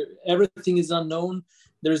 Everything is unknown.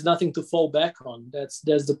 There's nothing to fall back on. That's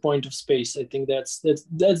the point of space. I think that's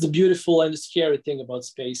the beautiful and the scary thing about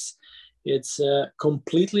space. It's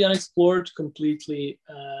completely unexplored, completely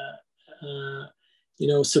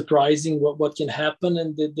surprising what can happen.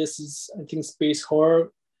 And this is, I think, space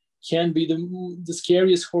horror can be the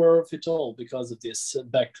scariest horror of it all because of this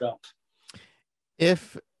backdrop.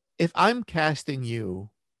 If I'm casting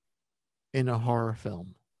you in a horror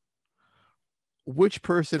film, which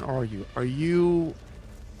person are you? Are you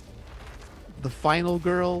the final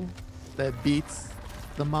girl that beats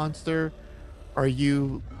the monster? Are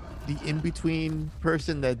you the in-between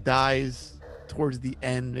person that dies towards the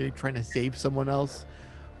end, maybe trying to save someone else?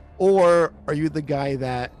 Or are you the guy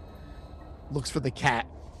that looks for the cat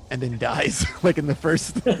and then dies, like in the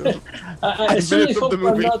first I certainly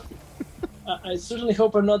hope I certainly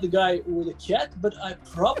hope I'm not the guy with a cat, but I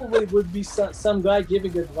probably would be some guy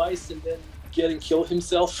giving advice and then getting killed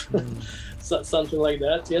himself. Something like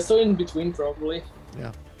that. Yeah, so in between probably.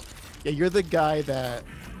 Yeah, you're the guy that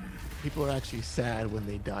people are actually sad when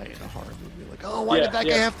they die in a horror movie. Like, oh, why did that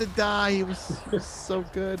guy have to die? He was so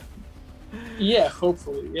good. Yeah,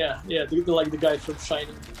 hopefully. Yeah. Like the guy from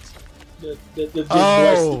Shining. That gets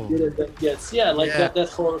that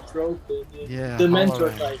horror trope, the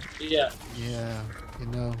mentor type. Yeah,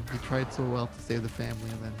 he tried so well to save the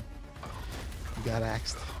family and then he got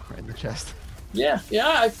axed right in the chest. Yeah,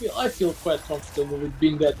 I feel quite comfortable with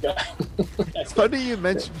being that guy. It's funny you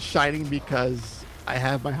mentioned Shining because I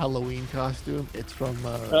have my Halloween costume. It's from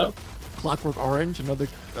Clockwork Orange, another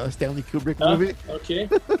Stanley Kubrick movie. Okay.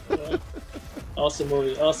 Awesome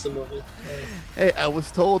movie. Hey, I was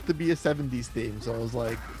told to be a 70s theme, so I was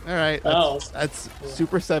like, all right, that's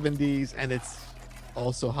super 70s, and it's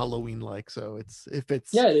also Halloween-like, so it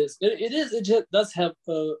is. It just does have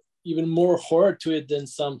even more horror to it than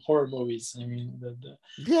some horror movies. I mean,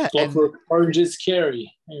 Clockwork Orange is scary.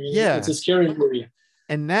 I mean, it's a scary movie.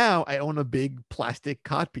 And now I own a big plastic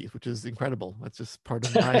codpiece, which is incredible. That's just part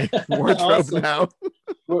of my wardrobe now.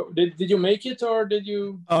 Did you make it or did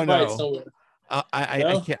you buy it somewhere?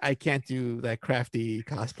 I can't do that crafty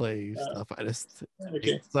cosplay stuff.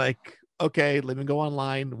 It's like, okay, let me go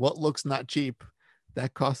online. What looks not cheap?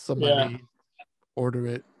 That costs some money. Order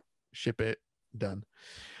it, ship it, done.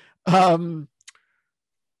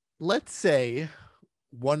 Let's say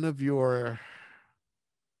one of your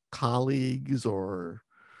colleagues or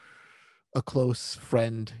a close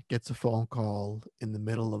friend gets a phone call in the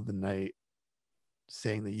middle of the night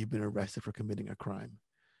saying that you've been arrested for committing a crime.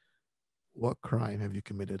 What crime have you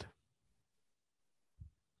committed?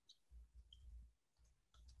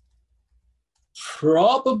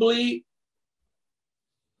 Probably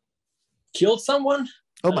killed someone.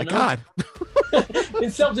 Oh my God. In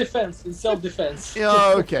self-defense.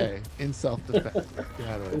 Yeah, okay. In self-defense.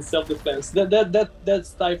 In self-defense.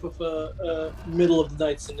 That's type of a middle of the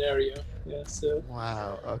night scenario. Yeah. So.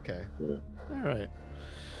 Wow. Okay. Yeah. All right.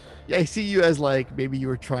 Yeah, I see you as like maybe you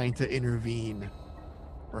were trying to intervene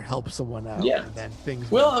or help someone out. Yeah. And then things.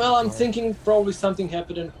 Well, I'm thinking probably something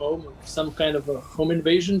happened at home, some kind of a home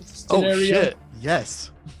invasion scenario. Oh shit!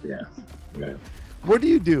 Yes. Yeah. Yeah. What do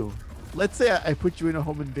you do? Let's say I put you in a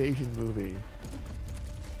home invasion movie.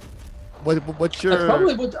 What's your? I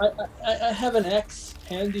probably would. I have an axe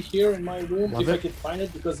handy here in my room if I could find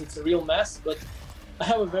it, because it's a real mess. But I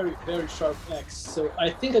have a very, very sharp axe, so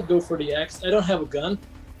I think I'd go for the axe. I don't have a gun,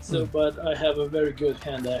 so but I have a very good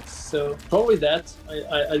hand axe, so probably that.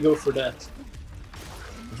 I'd go for that.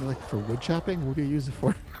 Is it like for wood chopping? What do you use it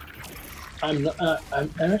for? I'm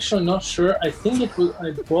actually not sure. I think it was.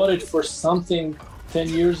 I bought it for something 10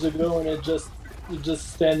 years ago, and it just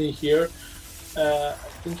standing here. I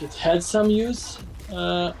think it had some use.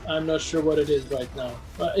 I'm not sure what it is right now.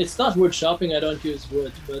 It's not wood chopping. I don't use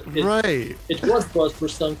wood, but it was bought for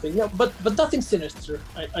something. Yeah, but nothing sinister.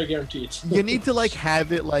 I guarantee it. You need to like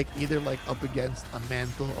have it like either like up against a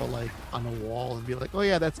mantle or like on a wall and be like, oh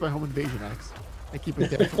yeah, that's my home invasion axe. I keep it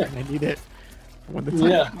there when I need it. When the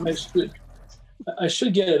time comes. I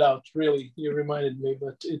should get it out. Really, you reminded me.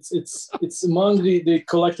 But it's among the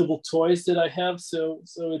collectible toys that I have. So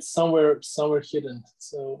it's somewhere hidden.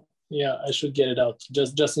 So yeah, I should get it out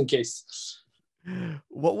just in case.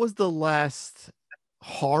 What was the last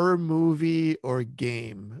horror movie or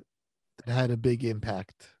game that had a big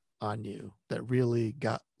impact on you, that really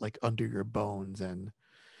got like under your bones and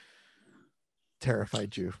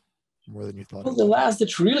terrified you more than you thought? Well, the last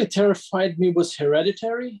that really terrified me was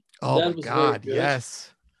Hereditary. Oh my God,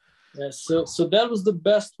 yes. Yeah, so that was the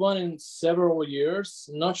best one in several years.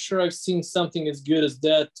 Not sure I've seen something as good as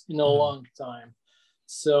that in a long time.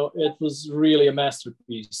 So it was really a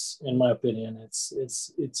masterpiece, in my opinion.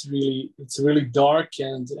 It's really dark,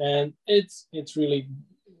 and it really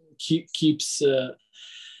keeps you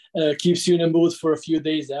in a mood for a few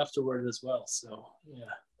days afterward as well. So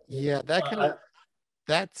yeah,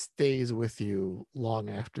 that stays with you long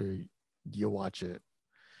after you watch it.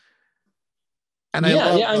 And I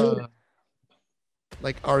love,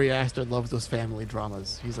 like Ari Aster loves those family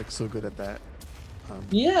dramas. He's like so good at that.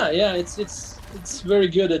 It's very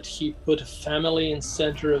good that he put a family in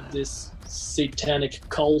center of this satanic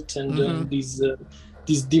cult and these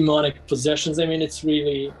demonic possessions. I mean, it's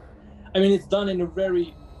done in a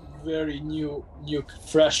very, very new,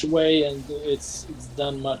 fresh way, and it's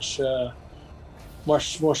done much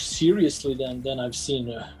more seriously than I've seen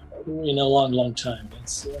in a long time.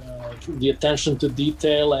 It's the attention to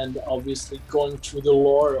detail, and obviously going through the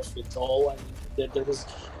lore of it all. I mean, there was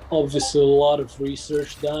obviously a lot of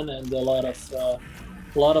research done and a lot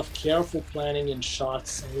of careful planning and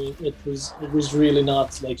shots. I mean, it was really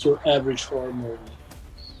not like your average horror movie.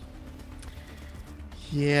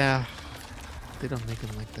 Yeah, they don't make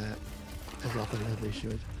them like that as often as they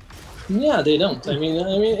should. Yeah, they don't. I mean,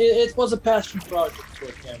 it was a passion project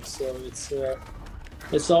for him, so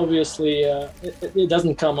it's obviously it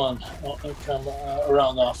doesn't come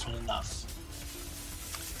around often enough.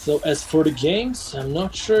 So as for the games, I'm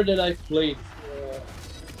not sure that I played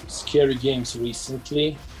scary games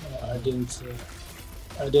recently. I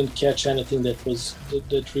didn't catch anything that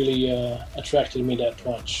really attracted me that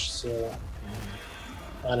much. So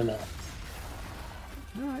I don't know.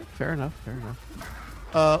 All right, fair enough.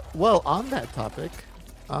 Well, on that topic,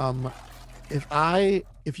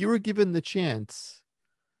 if you were given the chance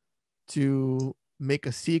to make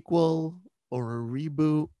a sequel or a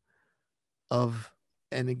reboot of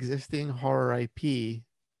an existing horror IP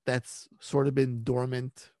that's sort of been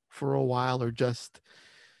dormant for a while, or just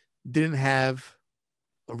didn't have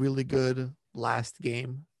a really good last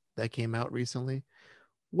game that came out recently,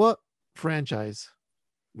 what franchise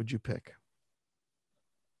would you pick?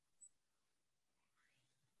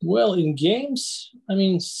 Well, in games, I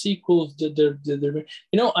mean, sequels, I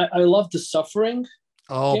love The Suffering.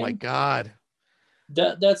 Oh game. My God.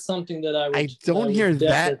 That's something that I don't hear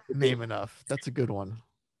that name enough. That's a good one.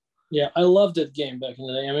 Yeah, I loved that game back in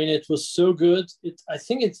the day. I mean, it was so good. I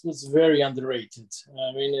think it was very underrated.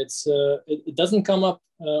 I mean, it doesn't come up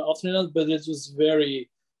often enough, but it was very,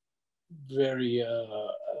 very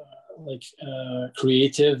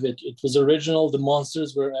creative. It was original. The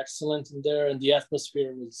monsters were excellent in there, and the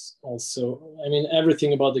atmosphere was also. I mean,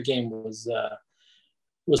 everything about the game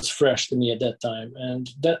was fresh to me at that time, and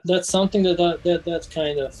that's something that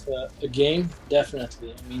kind of a game,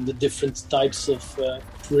 definitely. I mean, the different types of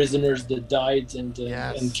prisoners that died and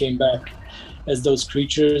came back as those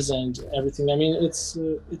creatures and everything. I mean, it's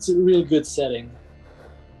a real good setting.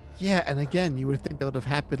 Yeah, and again, you would think that would have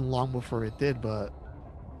happened long before it did, but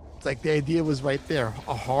it's like the idea was right there.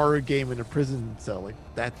 A horror game in a prison cell. Like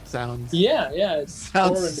that sounds. Yeah, it's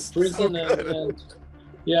horror in the prison, so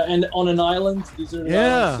Yeah, and on an island, deserted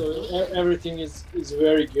Yeah. island, so everything is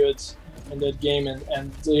very good in that game,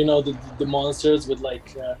 and you know the monsters with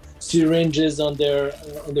like syringes on their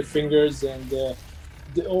fingers, and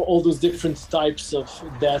all those different types of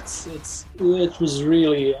deaths. It was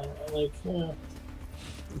really like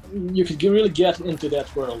you could really get into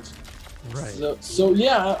that world. Right. So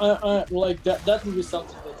yeah, I like that. That would be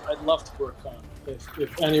something that I'd love to work on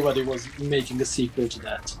if anybody was making a sequel to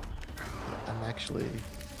that. I'm actually,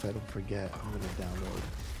 if I don't forget, I'm going to download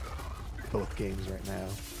both games right now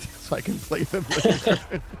so I can play them later.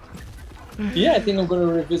 Yeah, I think I'm going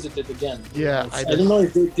to revisit it again. Yeah, I don't know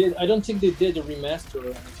if they did. I don't think they did a remaster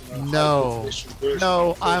or anything. No,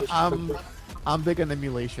 I'm big on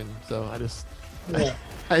emulation, so I just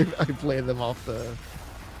I play them off the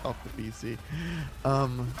PC.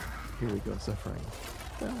 Here we go, suffering.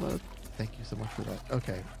 Download. Thank you so much for that.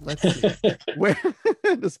 Okay, let's see. Where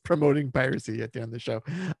just promoting piracy at the end of the show.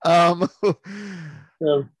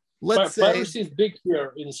 Let's say piracy is big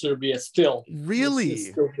here in Serbia still. Really? It's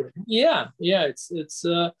still yeah. It's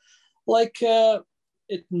like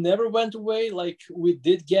it never went away. Like we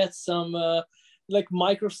did get some like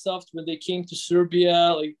Microsoft when they came to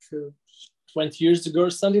Serbia, like 20 years ago or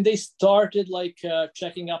something, they started like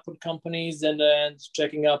checking up on companies and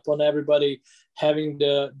checking up on everybody having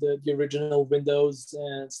the original Windows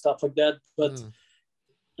and stuff like that. But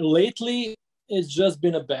lately, it's just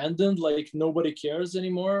been abandoned. Like nobody cares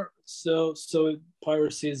anymore. So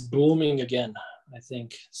piracy is booming again, I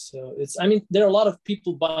think. So I mean, there are a lot of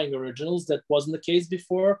people buying originals. That wasn't the case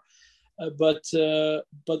before, but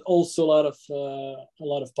also a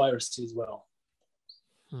lot of piracy as well.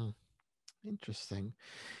 Interesting.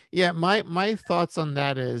 Yeah, my thoughts on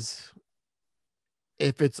that is,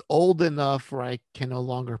 if it's old enough where I can no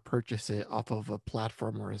longer purchase it off of a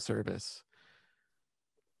platform or a service,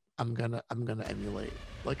 I'm gonna emulate.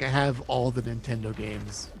 Like I have all the Nintendo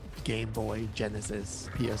games, Game Boy, Genesis,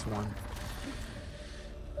 PS1.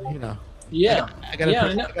 You know. Yeah. I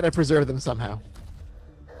gotta preserve them somehow.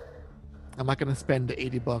 I'm not gonna spend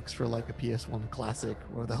 $80 for like a PS1 classic,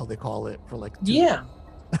 or the hell they call it, for like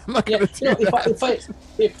I'm not gonna do that.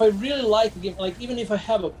 If I really like the game, like even if I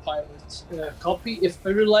have a pirate copy, if I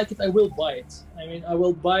really like it, I will buy it. I mean, I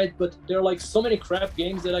will buy it, but there are like so many crap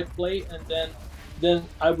games that I play, and then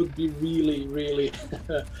I would be really, really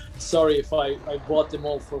sorry if I bought them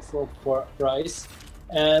all for price.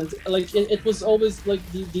 And like it was always like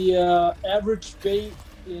the average pay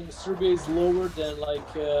in Serbia is lower than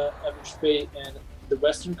like average pay in the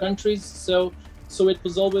Western countries. So it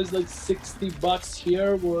was always like $60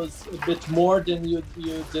 here was a bit more than you'd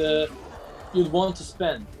want to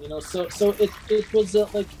spend, you know. So it was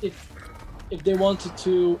like if they wanted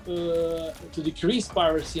to decrease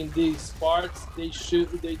piracy in these parts, they should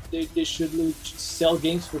sell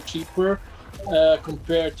games for cheaper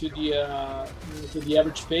compared to the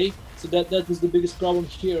average pay. So that was the biggest problem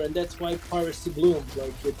here, and that's why piracy bloomed.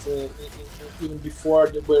 Like even before,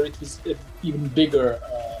 where it was even bigger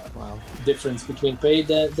difference between pay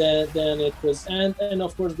than it was, and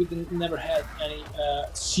of course we never had any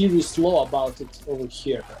serious law about it over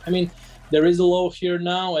here. I mean, there is a law here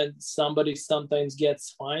now, and somebody sometimes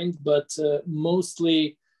gets fined, but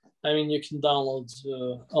mostly, I mean, you can download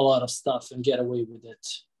a lot of stuff and get away with it.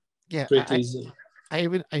 Yeah, pretty easily.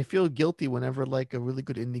 I feel guilty whenever like a really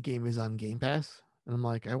good indie game is on Game Pass, and I'm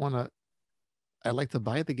like, I like to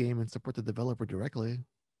buy the game and support the developer directly.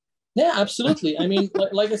 Yeah, absolutely. I mean,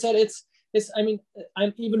 like I said, it's. I mean,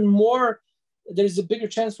 I'm even more. There's a bigger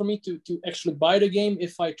chance for me to actually buy the game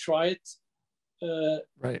if I try it,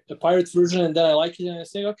 a pirate version, and then I like it, and I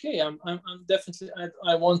say, okay, I'm definitely.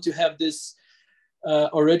 I want to have this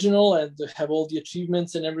original and have all the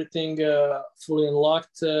achievements and everything fully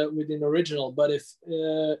unlocked within original. But if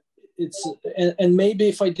it's and maybe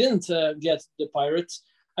if I didn't get the pirate,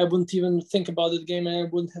 I wouldn't even think about the game, and I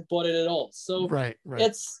wouldn't have bought it at all. So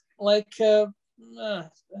it's like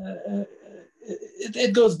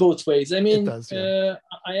it goes both ways. I mean,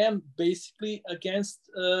 I am basically against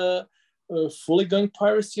fully going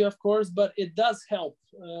piracy, of course, but it does help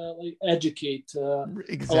like educate a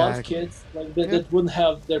lot of kids like that wouldn't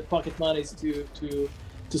have their pocket monies to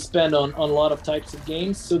spend on a lot of types of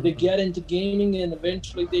games. So they get into gaming, and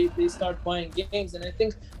eventually they start buying games. And I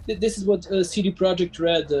think this is what CD Projekt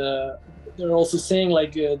Red they're also saying,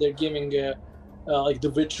 like they're giving like The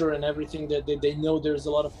Witcher and everything, that they know there's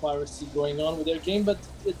a lot of piracy going on with their game, but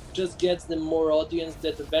it just gets them more audience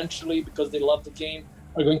that eventually, because they love the game,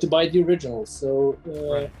 are going to buy the original. So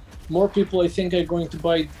more people, I think, are going to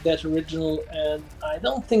buy that original, and I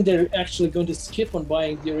don't think they're actually going to skip on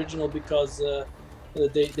buying the original because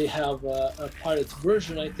they have a pirate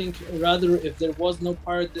version. I think rather if there was no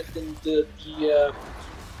pirate, then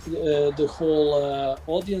the whole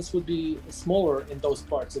audience would be smaller in those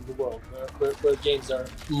parts of the world where games are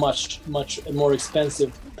much more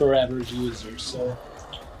expensive per average user. So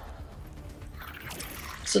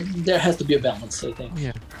there has to be a balance, I think.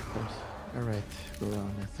 Yeah, of course. All right, Goran,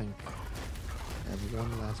 I think I have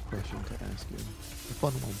one last question to ask you. A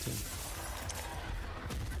fun one, too.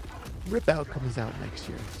 Ripout comes out next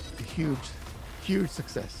year. A huge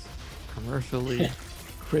success. Commercially,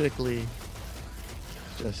 critically.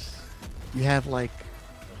 Just, you have like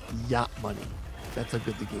yacht money. That's how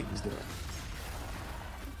good the game is doing.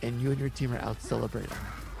 And you and your team are out celebrating.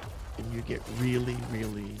 And you get really,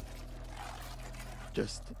 really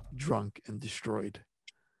just drunk and destroyed.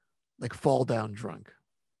 Like fall down drunk.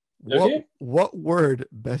 Okay. What word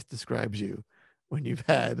best describes you when you've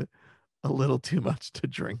had a little too much to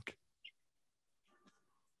drink?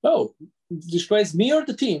 Oh, describes me or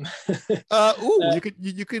the team?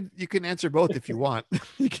 You can answer both if you want.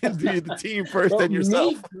 You can be the team first and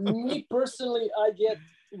yourself. Me personally, I get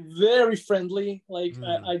very friendly. Like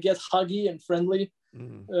I get huggy and friendly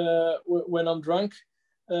when I'm drunk.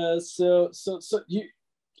 So you,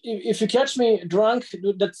 if you catch me drunk,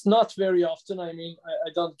 that's not very often. I mean, I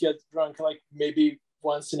don't get drunk like maybe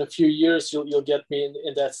once in a few years. You'll get me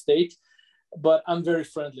in that state. But I'm very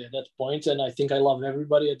friendly at that point, and I think I love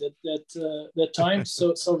everybody at that time.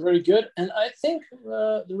 So very good. And I think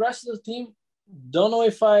the rest of the team, don't know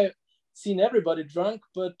if I seen everybody drunk,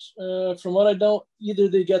 but from what I know, either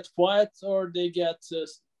they get quiet or they get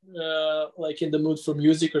like in the mood for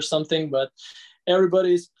music or something. But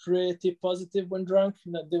everybody is pretty positive when drunk.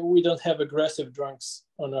 We don't have aggressive drunks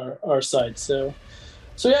on our side. So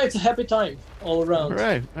yeah, it's a happy time all around.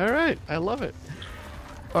 All right. I love it.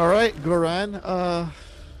 All right, Goran.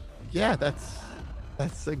 Yeah,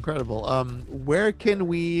 that's incredible. Where can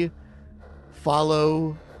we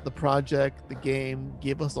follow the project, the game?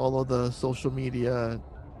 Give us all of the social media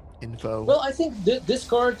info. Well, I think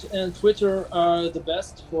Discord and Twitter are the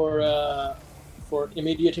best for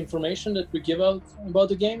immediate information that we give out about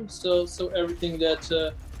the game. So everything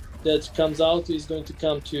that comes out is going to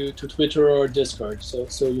come to Twitter or Discord. So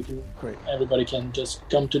you can everybody can just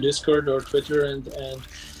come to Discord or Twitter and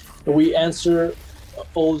we answer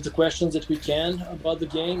all of the questions that we can about the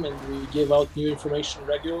game, and we give out new information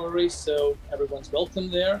regularly. So everyone's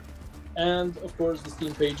welcome there. And of course, the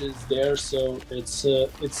Steam page is there, so it's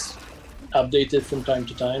updated from time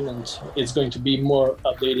to time, and it's going to be more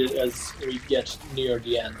updated as we get near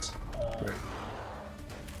the end.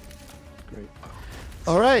 Great.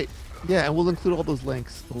 All right. Yeah, and we'll include all those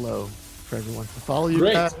links below for everyone to follow you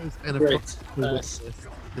guys and of course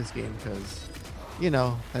this game, because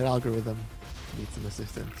that algorithm needs some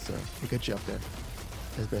assistance, so we'll get you up there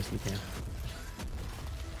as best we can.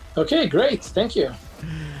 Okay, great. Thank you.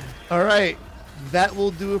 All right. That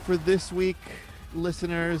will do it for this week,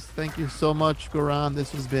 listeners. Thank you so much, Goran.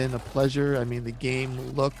 This has been a pleasure. I mean, the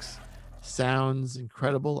game sounds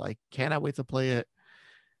incredible. I cannot wait to play it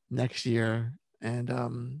next year.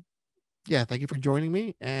 And yeah, thank you for joining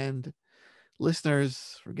me. And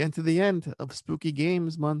listeners, we're getting to the end of Spooky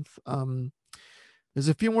Games Month. There's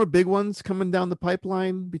a few more big ones coming down the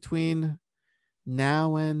pipeline between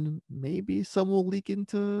now and maybe some will leak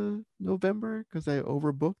into November because I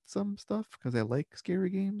overbooked some stuff because I like scary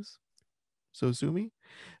games. So sue me.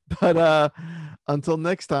 But until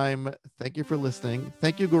next time, thank you for listening.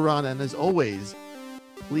 Thank you, Goran. And as always,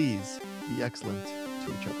 please be excellent to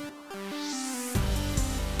each other.